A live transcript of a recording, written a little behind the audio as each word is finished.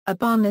A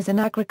barn is an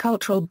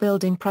agricultural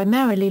building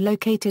primarily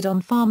located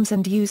on farms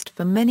and used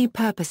for many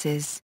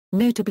purposes,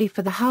 notably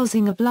for the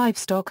housing of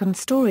livestock and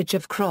storage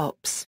of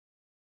crops.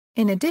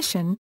 In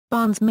addition,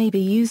 barns may be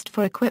used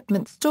for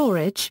equipment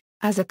storage,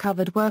 as a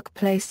covered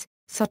workplace,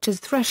 such as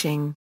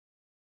threshing.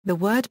 The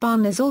word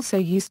barn is also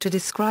used to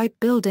describe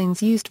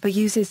buildings used for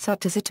uses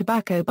such as a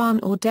tobacco barn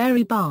or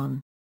dairy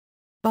barn.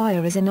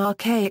 Byre is an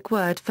archaic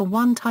word for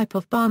one type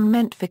of barn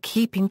meant for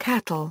keeping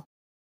cattle.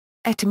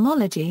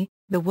 Etymology: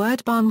 the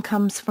word barn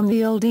comes from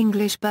the Old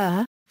English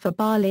bur, for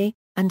barley,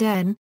 and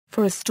en,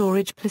 for a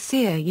storage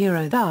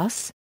placer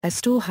thus, a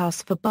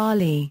storehouse for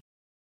barley.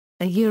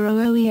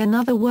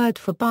 Another word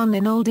for barn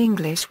in Old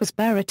English was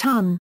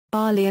beratun,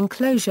 barley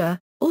enclosure,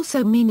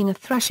 also meaning a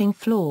threshing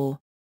floor.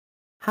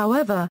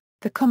 However,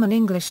 the common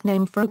English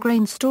name for a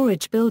grain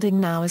storage building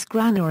now is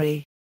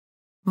granary.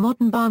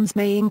 Modern barns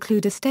may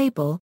include a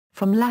stable,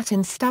 from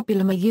Latin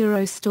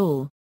stabulum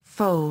stall,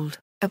 fold,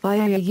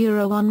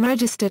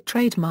 unregistered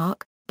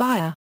trademark,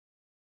 byre.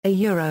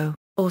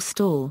 Or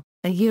stall,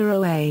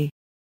 a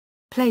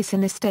place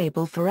in a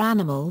stable for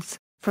animals,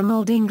 from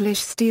Old English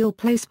stele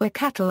place where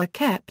cattle are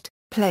kept,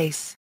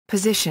 place,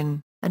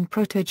 position, and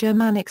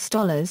Proto-Germanic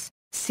stollers,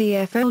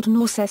 cf. Old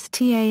Norse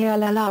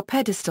stallr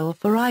pedestal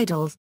for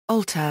idols,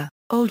 altar,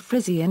 Old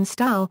Frisian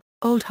stall,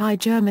 Old High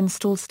German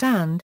stall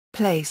stand,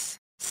 place,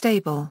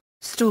 stable,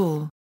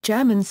 stall,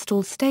 German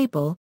stall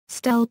stable,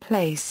 stell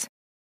place.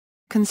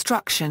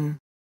 Construction.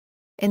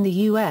 In the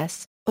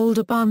U.S.,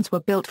 older barns were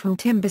built from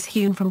timbers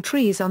hewn from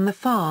trees on the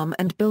farm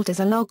and built as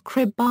a log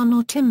crib barn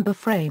or timber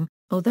frame,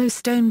 although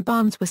stone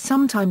barns were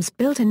sometimes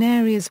built in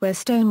areas where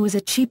stone was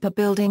a cheaper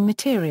building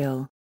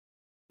material.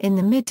 In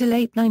the mid to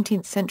late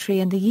 19th century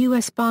in the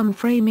U.S. barn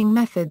framing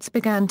methods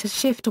began to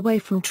shift away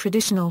from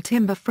traditional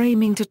timber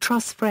framing to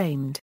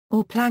truss-framed,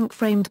 or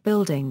plank-framed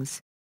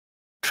buildings.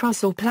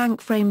 Truss or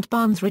plank-framed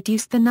barns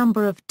reduced the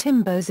number of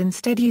timbers,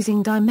 instead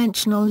using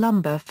dimensional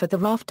lumber for the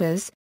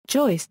rafters,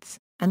 joists,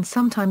 and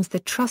sometimes the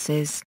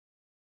trusses.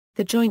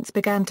 The joints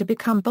began to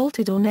become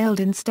bolted or nailed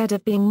instead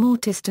of being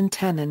mortised and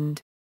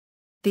tenoned.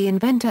 The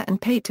inventor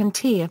and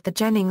patentee of the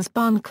Jennings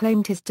barn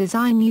claimed his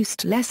design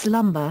used less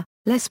lumber,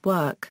 less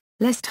work,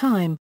 less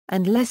time,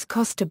 and less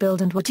cost to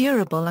build and were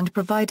durable and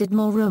provided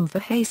more room for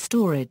hay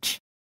storage.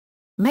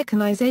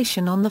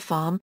 Mechanization on the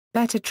farm,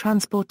 better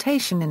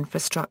transportation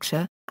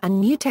infrastructure,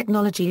 and new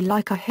technology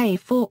like a hay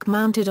fork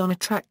mounted on a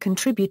track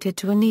contributed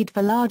to a need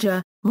for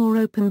larger, more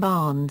open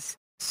barns.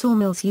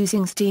 Sawmills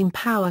using steam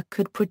power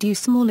could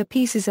produce smaller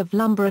pieces of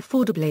lumber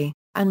affordably,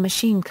 and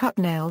machine-cut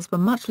nails were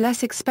much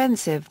less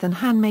expensive than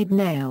handmade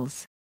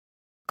nails.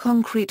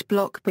 Concrete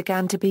block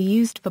began to be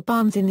used for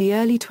barns in the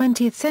early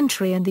 20th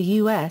century in the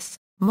U.S.,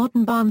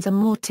 modern barns are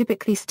more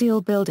typically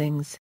steel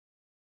buildings.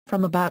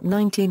 From about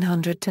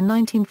 1900 to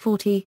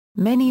 1940,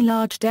 many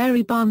large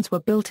dairy barns were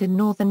built in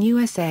northern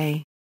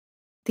USA.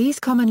 These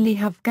commonly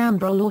have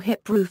gambrel or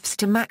hip roofs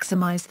to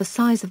maximize the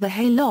size of the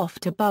hay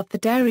loft above the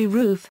dairy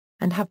roof,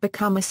 and have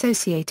become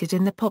associated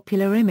in the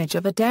popular image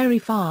of a dairy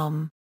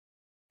farm.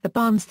 The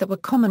barns that were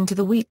common to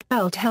the wheat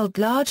belt held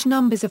large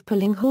numbers of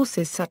pulling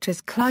horses such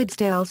as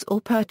Clydesdales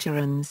or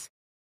Percherons.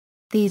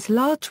 These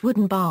large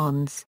wooden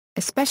barns,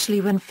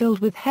 especially when filled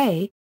with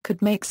hay,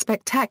 could make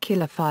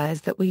spectacular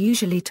fires that were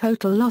usually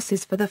total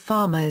losses for the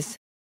farmers.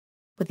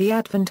 With the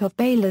advent of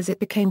balers, it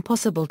became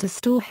possible to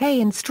store hay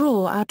and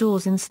straw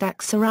outdoors in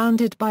stacks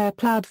surrounded by a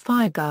plowed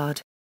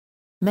fireguard.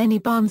 Many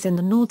barns in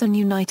the northern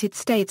United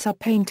States are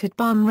painted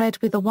barn red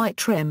with a white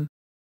trim.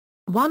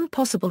 One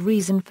possible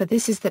reason for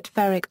this is that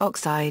ferric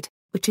oxide,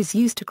 which is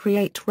used to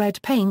create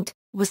red paint,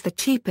 was the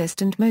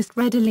cheapest and most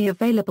readily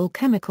available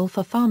chemical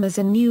for farmers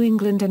in New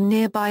England and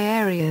nearby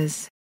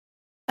areas.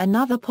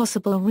 Another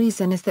possible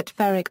reason is that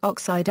ferric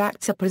oxide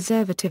acts as a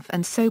preservative,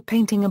 and so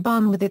painting a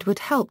barn with it would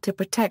help to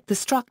protect the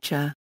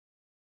structure.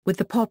 With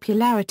the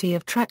popularity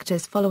of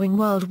tractors following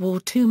World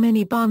War II,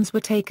 many barns were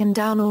taken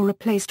down or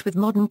replaced with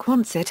modern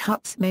Quonset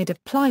huts made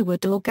of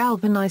plywood or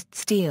galvanized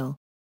steel.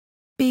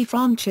 Beef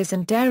ranchers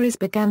and dairies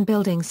began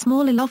building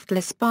smaller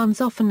loftless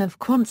barns, often of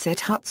Quonset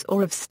huts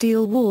or of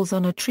steel walls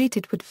on a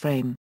treated wood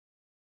frame.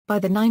 By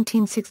the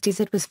 1960s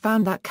it was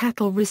found that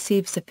cattle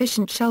receive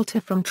sufficient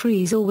shelter from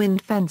trees or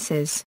wind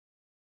fences.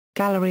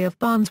 Gallery of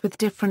barns with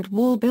different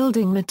wall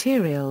building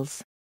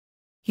materials.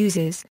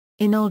 Uses: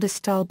 in older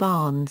style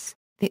barns,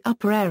 the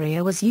upper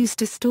area was used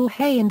to store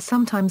hay and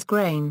sometimes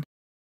grain.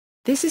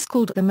 This is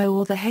called the mow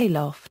or the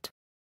hayloft.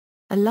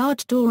 A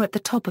large door at the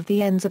top of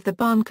the ends of the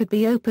barn could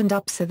be opened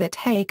up so that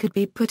hay could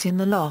be put in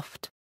the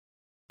loft.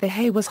 The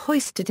hay was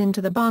hoisted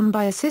into the barn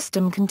by a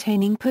system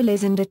containing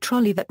pulleys and a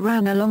trolley that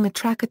ran along a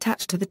track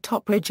attached to the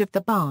top ridge of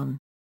the barn.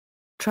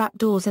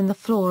 Trapdoors in the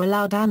floor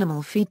allowed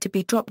animal feed to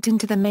be dropped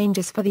into the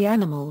mangers for the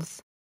animals.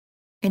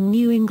 In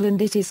New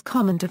England it is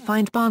common to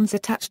find barns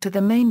attached to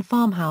the main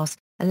farmhouse,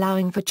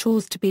 allowing for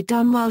chores to be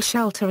done while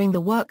sheltering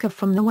the worker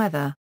from the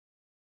weather.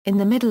 In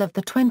the middle of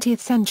the 20th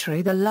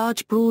century, the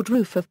large broad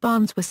roof of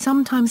barns was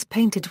sometimes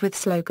painted with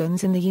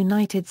slogans in the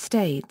United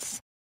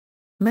States.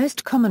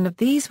 Most common of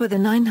these were the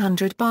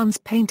 900 barns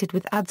painted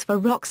with ads for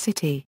Rock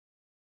City.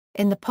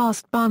 In the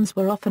past, barns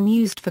were often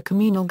used for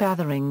communal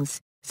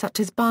gatherings, such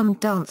as barn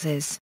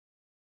dances.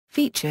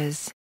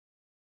 Features: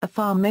 a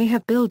farm may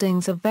have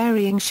buildings of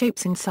varying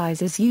shapes and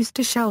sizes used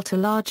to shelter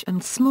large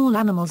and small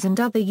animals and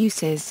other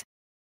uses.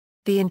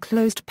 The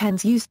enclosed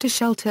pens used to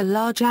shelter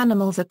large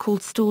animals are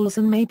called stalls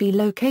and may be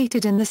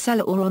located in the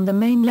cellar or on the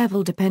main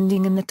level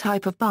depending on the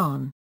type of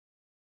barn.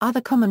 Other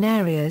common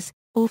areas,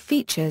 or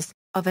features,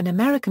 of an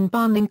American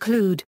barn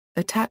include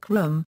a tack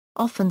room,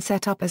 often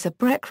set up as a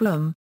break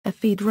room, a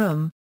feed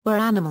room, where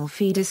animal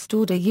feed is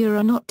stored,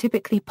 not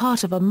typically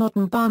part of a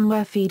modern barn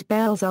where feed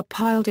bales are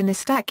piled in a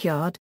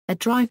stackyard, a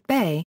drive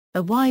bay,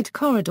 a wide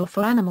corridor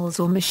for animals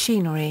or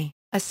machinery,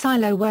 a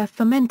silo where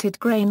fermented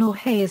grain or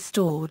hay is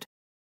stored.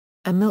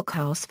 A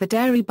milkhouse for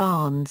dairy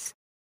barns.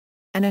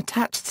 An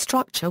attached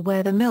structure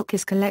where the milk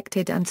is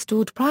collected and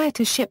stored prior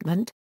to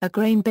shipment, a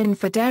grain bin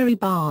for dairy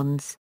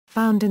barns,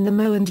 found in the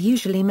mow and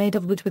usually made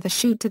of wood with a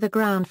chute to the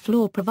ground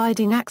floor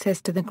providing access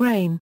to the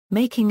grain,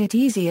 making it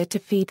easier to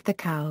feed the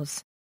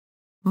cows.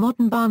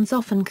 Modern barns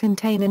often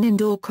contain an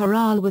indoor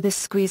corral with a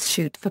squeeze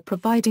chute for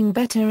providing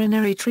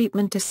veterinary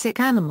treatment to sick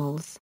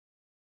animals.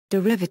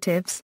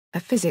 Derivatives: a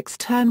physics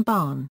term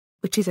barn,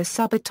 which is a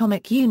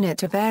subatomic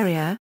unit of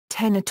area,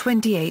 10 to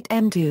 28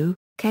 m2,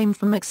 came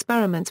from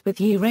experiments with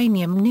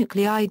uranium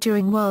nuclei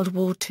during World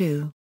War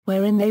II,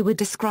 wherein they were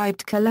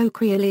described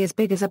colloquially as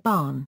big as a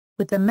barn,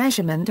 with the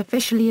measurement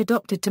officially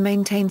adopted to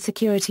maintain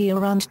security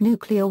around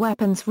nuclear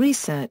weapons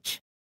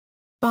research.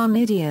 Barn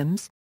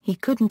idioms: he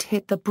couldn't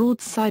hit the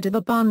broadside of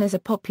a barn is a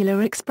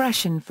popular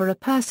expression for a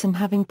person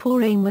having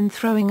poor aim when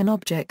throwing an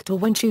object or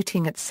when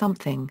shooting at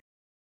something.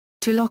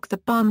 To lock the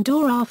barn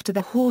door after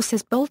the horse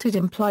has bolted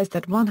implies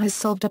that one has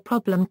solved a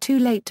problem too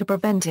late to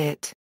prevent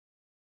it.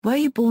 "Were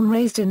you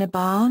raised in a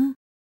barn?"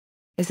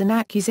 is an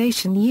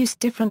accusation used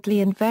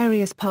differently in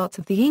various parts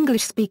of the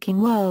English-speaking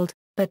world,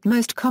 but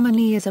most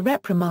commonly as a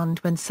reprimand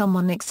when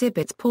someone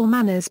exhibits poor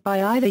manners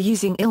by either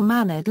using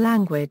ill-mannered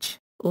language,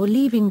 or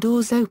leaving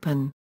doors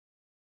open.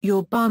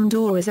 "Your barn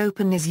door is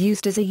open" is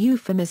used as a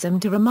euphemism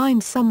to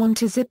remind someone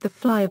to zip the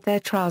fly of their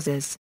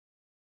trousers.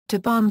 To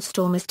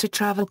barnstorm is to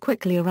travel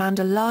quickly around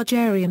a large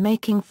area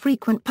making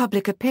frequent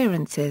public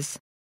appearances.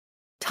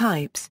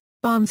 Types: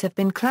 barns have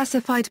been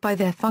classified by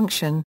their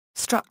function,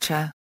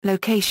 structure,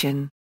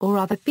 location, or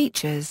other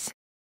features.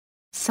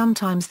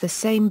 Sometimes the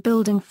same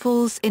building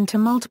falls into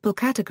multiple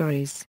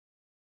categories.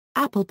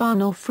 Apple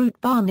barn or fruit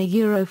barn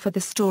for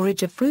the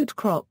storage of fruit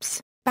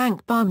crops.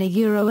 Bank barn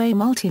a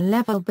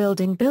multi-level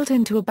building built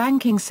into a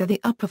banking so the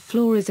upper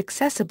floor is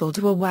accessible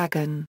to a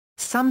wagon,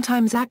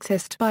 sometimes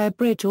accessed by a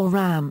bridge or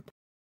ramp.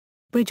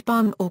 Bridge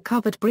barn or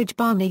covered bridge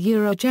barn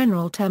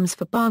general terms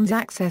for barns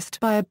accessed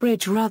by a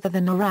bridge rather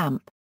than a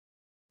ramp.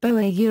 Bow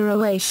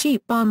a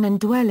sheep barn and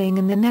dwelling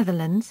in the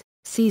Netherlands,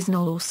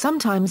 seasonal or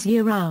sometimes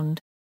year-round.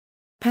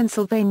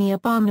 Pennsylvania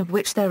barn, of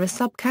which there are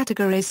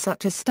subcategories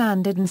such as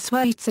standard and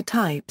Schweitzer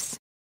types.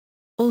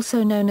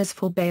 Also known as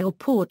forebay or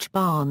porch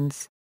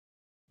barns.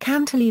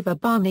 Cantilever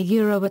barn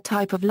a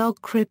type of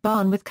log crib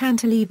barn with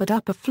cantilevered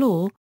upper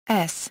floor,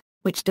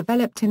 which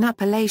developed in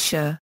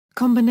Appalachia.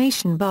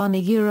 Combination barn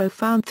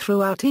found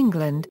throughout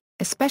England,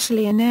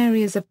 especially in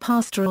areas of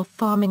pastoral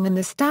farming, and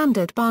the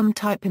standard barn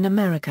type in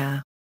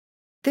America.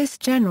 This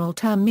general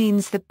term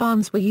means that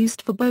barns were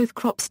used for both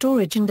crop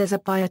storage and as a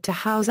byre to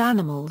house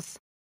animals.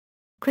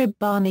 Crib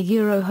barn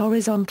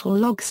horizontal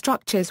log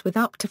structures with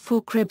up to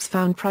 4 cribs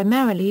found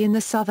primarily in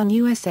the southern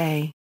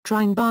USA.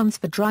 Drying barns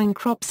for drying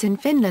crops in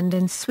Finland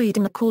and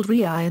Sweden are called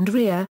rea and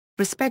rea,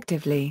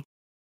 respectively.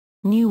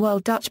 New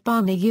World Dutch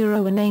barn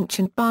an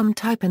ancient barn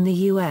type in the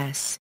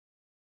U.S.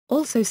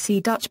 Also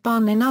see Dutch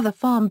barn in other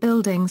farm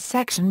buildings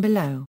section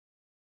below.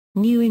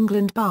 New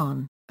England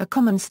barn, a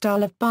common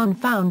style of barn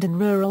found in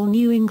rural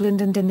New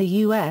England and in the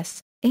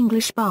U.S.,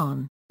 English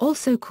barn,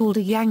 also called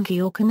a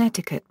Yankee or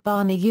Connecticut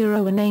barn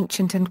an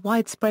ancient and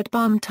widespread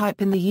barn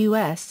type in the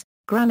U.S.,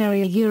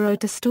 granary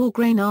to store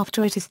grain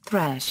after it is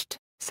threshed.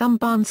 Some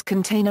barns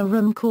contain a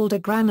room called a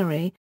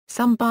granary,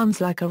 some barns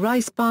like a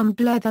rice barn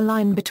blur the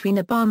line between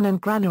a barn and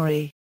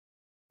granary.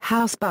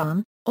 House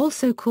barn,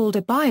 also called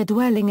a byre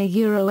dwelling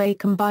a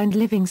combined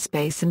living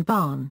space and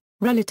barn,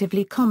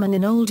 relatively common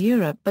in Old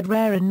Europe but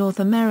rare in North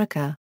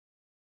America.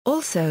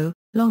 Also,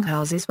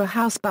 longhouses were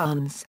house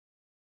barns.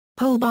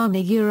 Pole barn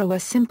a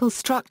simple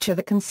structure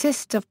that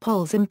consists of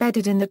poles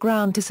embedded in the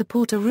ground to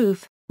support a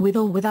roof, with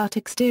or without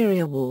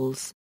exterior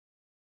walls.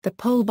 The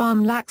pole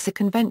barn lacks a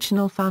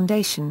conventional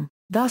foundation,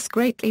 thus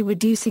greatly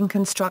reducing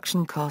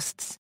construction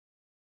costs.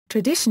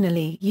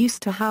 Traditionally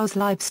used to house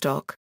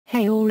livestock,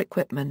 hay or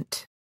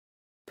equipment.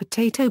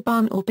 Potato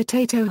barn or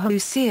potato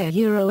house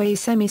a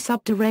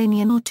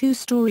semi-subterranean or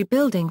 2-story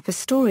building for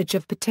storage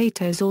of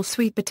potatoes or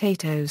sweet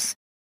potatoes.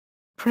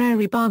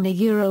 Prairie barn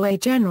a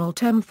general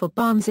term for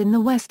barns in the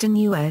western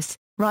U.S.,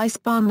 rice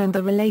barn and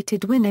the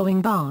related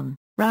winnowing barn,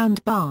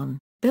 round barn,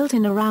 built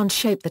in a round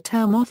shape. The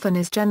term often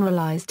is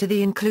generalized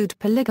to include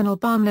polygonal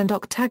barn and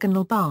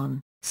octagonal barn.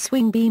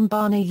 Swing beam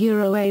barn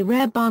a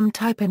rare barn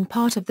type in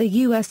part of the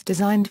U.S.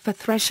 designed for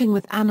threshing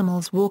with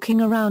animals walking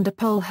around a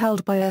pole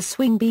held by a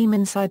swing beam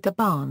inside the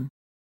barn.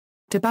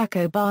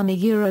 Tobacco barn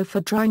euro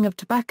for drying of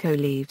tobacco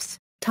leaves.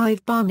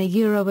 Tithe barn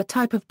euro a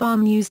type of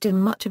barn used in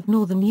much of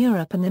Northern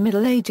Europe in the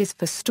Middle Ages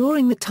for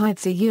storing the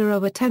tithes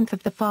euro a tenth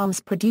of the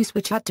farm's produce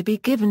which had to be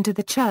given to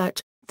the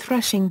church.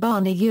 Threshing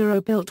barn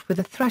euro built with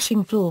a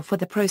threshing floor for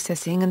the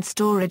processing and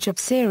storage of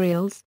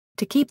cereals,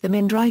 to keep them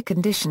in dry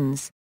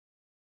conditions.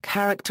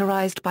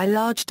 Characterized by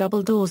large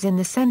double doors in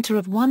the center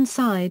of one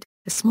side,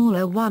 a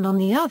smaller one on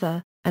the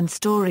other, and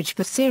storage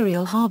for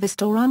cereal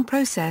harvest or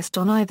unprocessed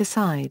on either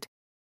side.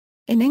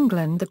 In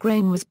England the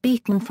grain was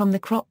beaten from the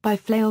crop by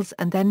flails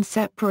and then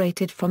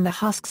separated from the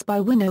husks by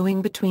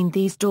winnowing between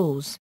these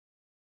doors.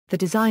 The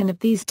design of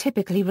these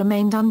typically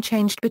remained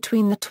unchanged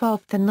between the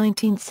 12th and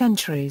 19th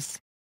centuries.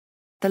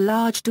 The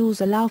large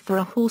doors allow for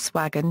a horse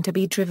wagon to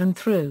be driven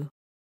through.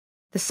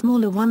 The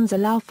smaller ones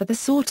allow for the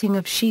sorting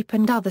of sheep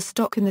and other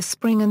stock in the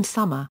spring and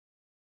summer.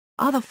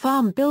 Other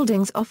farm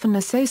buildings often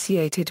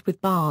associated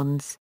with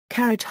barns: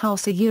 carriage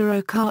house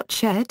euro cart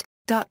shed,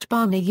 Dutch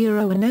barn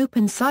euro an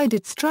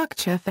open-sided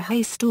structure for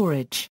hay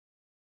storage.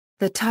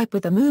 The type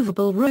with a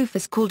movable roof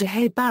is called a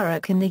hay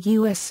barrack in the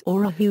US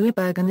or a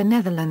hooiberg in the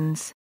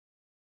Netherlands.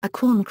 A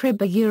corn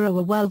crib euro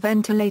a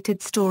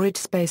well-ventilated storage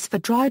space for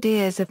dried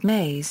ears of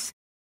maize.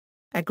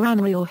 A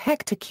granary or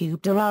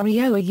hectocube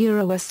durario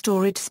euro a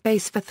storage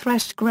space for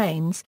threshed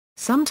grains,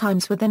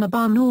 sometimes within a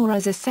barn or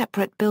as a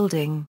separate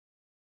building.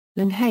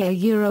 Linhay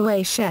euro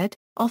a shed,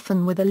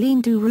 often with a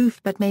lean-to roof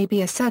but may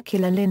be a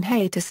circular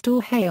linhay to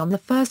store hay on the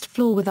first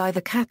floor with either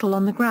cattle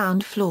on the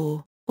ground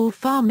floor, or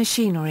farm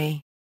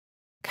machinery.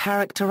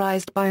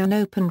 Characterized by an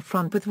open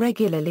front with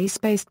regularly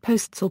spaced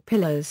posts or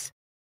pillars.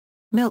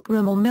 Milk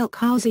room or milk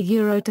house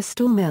euro to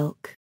store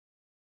milk.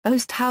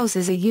 Oast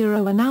houses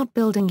euro an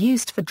outbuilding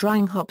used for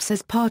drying hops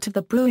as part of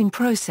the brewing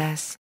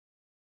process.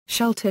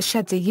 Shelter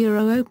sheds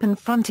euro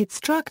open-fronted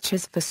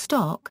structures for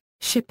stock.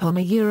 Ship on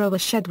euro a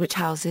shed which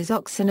houses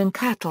oxen and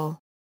cattle.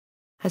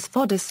 Has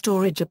fodder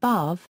storage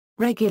above,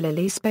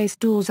 regularly spaced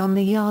doors on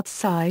the yard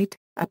side,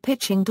 a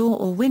pitching door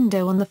or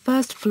window on the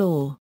first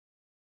floor.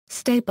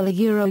 Stable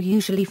euro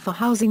usually for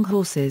housing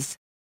horses.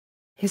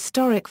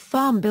 Historic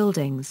farm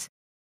buildings.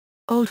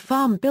 Old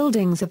farm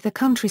buildings of the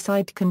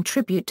countryside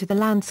contribute to the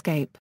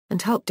landscape,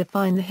 and help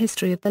define the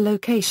history of the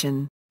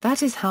location,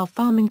 that is how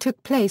farming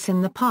took place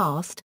in the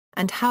past,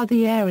 and how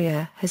the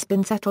area has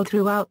been settled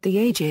throughout the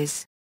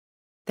ages.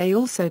 They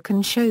also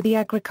can show the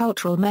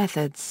agricultural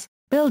methods,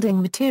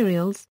 building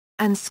materials,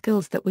 and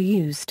skills that were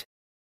used.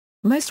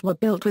 Most were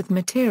built with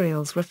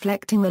materials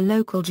reflecting the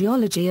local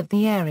geology of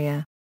the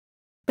area.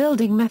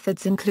 Building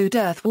methods include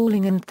earth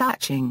walling and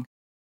thatching.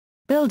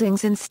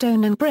 Buildings in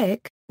stone and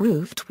brick,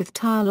 roofed with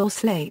tile or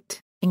slate,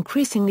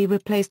 increasingly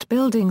replaced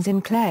buildings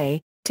in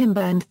clay,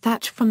 timber and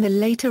thatch from the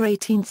later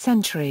 18th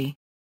century.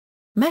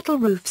 Metal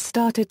roofs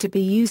started to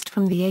be used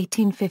from the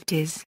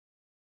 1850s.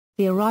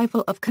 The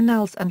arrival of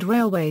canals and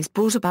railways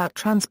brought about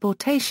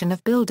transportation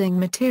of building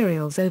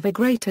materials over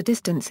greater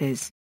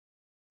distances.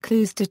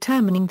 Clues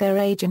determining their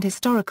age and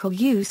historical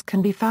use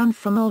can be found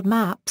from old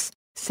maps,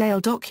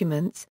 sale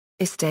documents,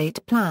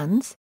 estate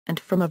plans, and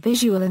from a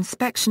visual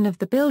inspection of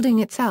the building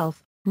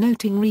itself,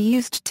 noting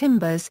reused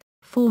timbers,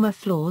 former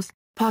floors,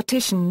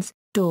 partitions,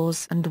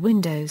 doors and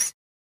windows.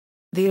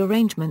 The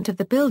arrangement of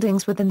the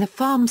buildings within the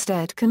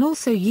farmstead can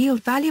also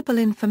yield valuable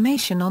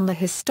information on the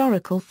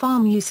historical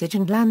farm usage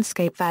and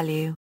landscape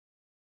value.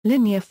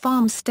 Linear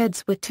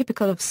farmsteads were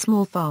typical of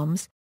small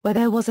farms, where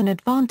there was an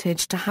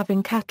advantage to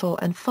having cattle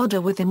and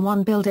fodder within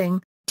one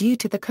building, due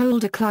to the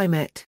colder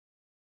climate.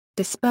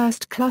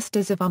 Dispersed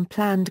clusters of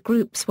unplanned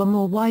groups were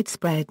more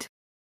widespread.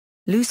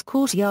 Loose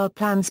courtyard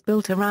plans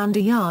built around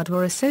a yard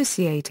were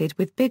associated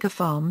with bigger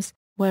farms,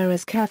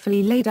 whereas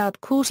carefully laid out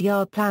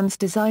courtyard plans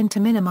designed to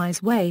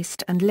minimize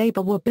waste and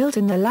labor were built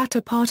in the latter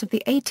part of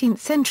the 18th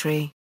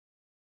century.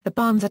 The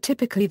barns are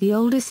typically the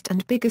oldest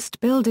and biggest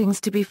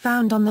buildings to be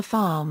found on the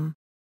farm.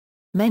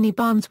 Many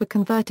barns were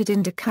converted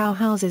into cow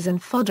houses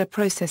and fodder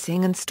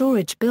processing and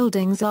storage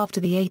buildings after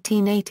the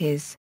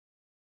 1880s.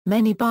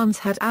 Many barns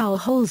had owl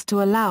holes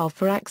to allow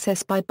for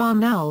access by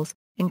barn owls,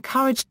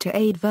 encouraged to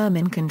aid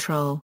vermin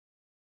control.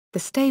 The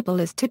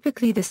stable is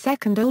typically the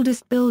second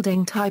oldest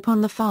building type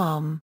on the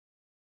farm.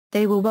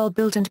 They were well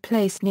built and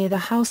placed near the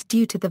house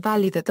due to the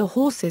value that the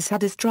horses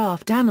had as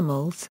draft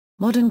animals.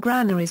 Modern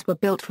granaries were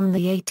built from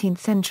the 18th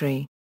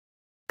century.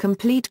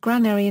 Complete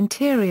granary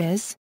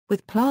interiors,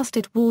 with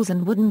plastered walls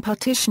and wooden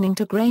partitioning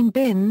to grain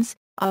bins,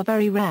 are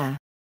very rare.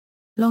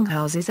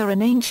 Longhouses are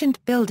an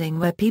ancient building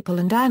where people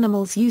and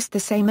animals used the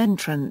same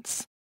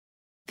entrance.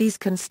 These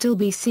can still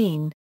be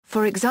seen,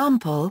 for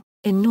example,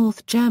 in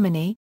North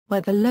Germany,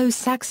 where the Low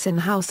Saxon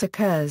house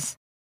occurs.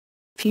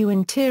 Few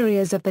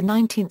interiors of the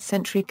 19th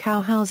century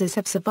cow houses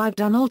have survived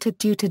unaltered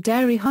due to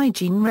dairy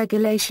hygiene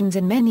regulations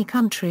in many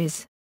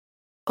countries.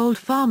 Old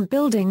farm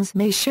buildings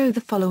may show the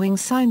following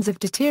signs of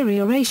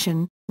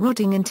deterioration: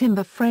 rotting in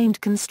timber-framed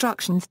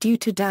constructions due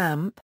to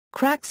damp,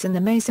 cracks in the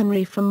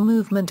masonry from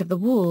movement of the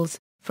walls,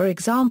 for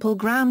example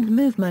ground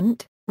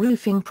movement,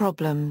 roofing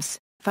problems,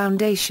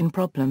 foundation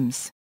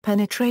problems,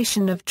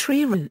 penetration of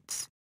tree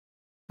roots.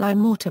 Lime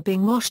mortar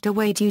being washed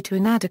away due to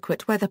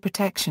inadequate weather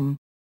protection.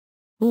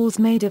 Walls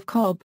made of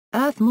cob,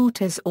 earth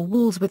mortars or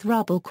walls with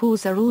rubble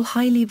cores are all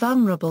highly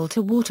vulnerable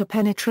to water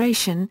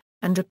penetration,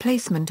 and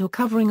replacement or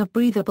covering of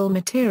breathable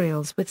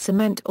materials with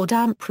cement or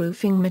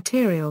damp-proofing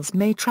materials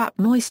may trap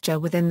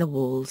moisture within the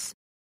walls.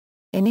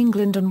 In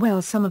England and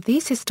Wales, some of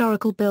these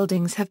historical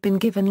buildings have been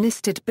given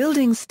listed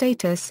building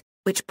status,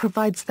 which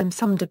provides them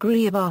some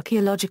degree of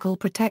archaeological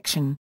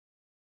protection.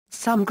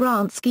 Some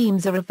grant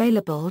schemes are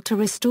available to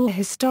restore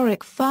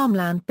historic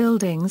farmland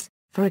buildings,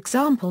 for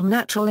example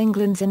Natural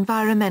England's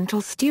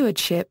Environmental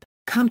Stewardship,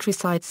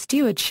 Countryside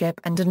Stewardship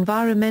and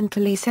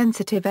Environmentally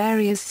Sensitive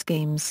Areas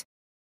schemes.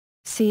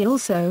 See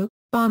also,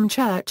 barn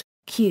church,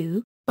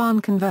 barn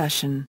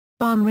conversion,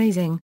 barn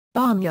raising,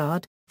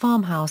 barnyard,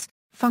 farmhouse,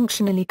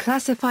 functionally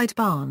classified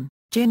barn,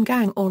 gin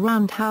gang or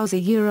roundhouse.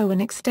 An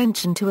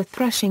extension to a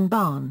threshing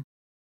barn.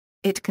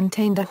 It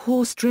contained a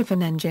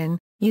horse-driven engine,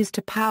 used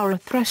to power a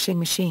threshing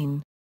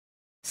machine.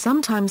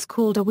 Sometimes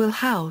called a wheel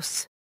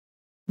house.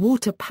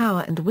 Water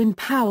power and wind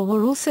power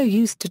were also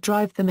used to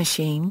drive the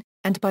machine,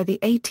 and by the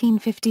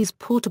 1850s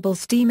portable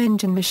steam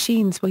engine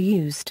machines were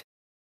used.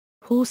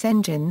 Horse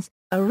engines,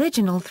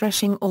 original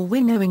threshing or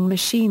winnowing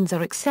machines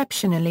are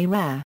exceptionally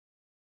rare.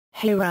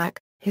 Hayrack,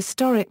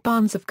 Historic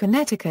Barns of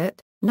Connecticut,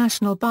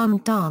 National Barn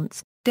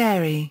Dance,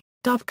 Dairy,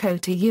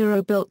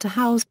 Dovecote. Built to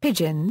house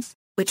pigeons,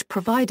 which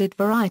provided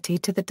variety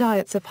to the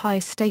diets of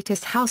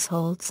high-status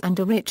households and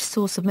a rich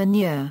source of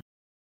manure.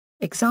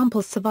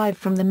 Examples survive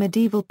from the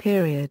medieval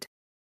period.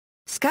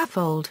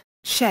 Scaffold,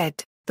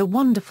 Shed, The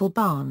Wonderful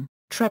Barn,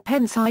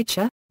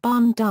 Treppensicher,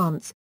 Barn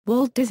Dance,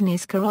 Walt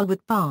Disney's Carolwood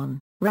Barn.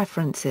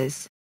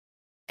 References.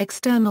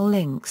 External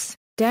links,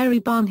 Dairy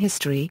Barn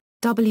History,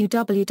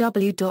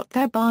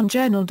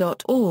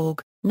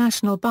 www.thebarnjournal.org,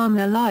 National Barn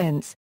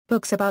Alliance,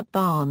 Books about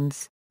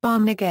Barns,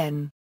 Barn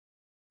Again.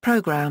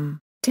 Program,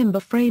 Timber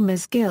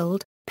Framers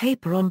Guild,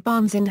 Paper on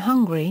Barns in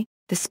Hungary,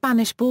 The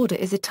Spanish Border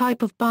is a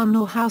type of barn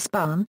or house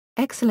barn,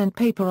 excellent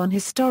paper on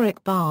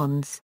historic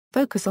barns,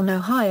 focus on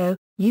Ohio,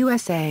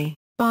 USA,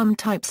 barn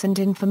types and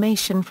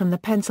information from the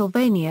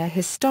Pennsylvania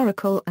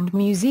Historical and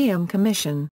Museum Commission.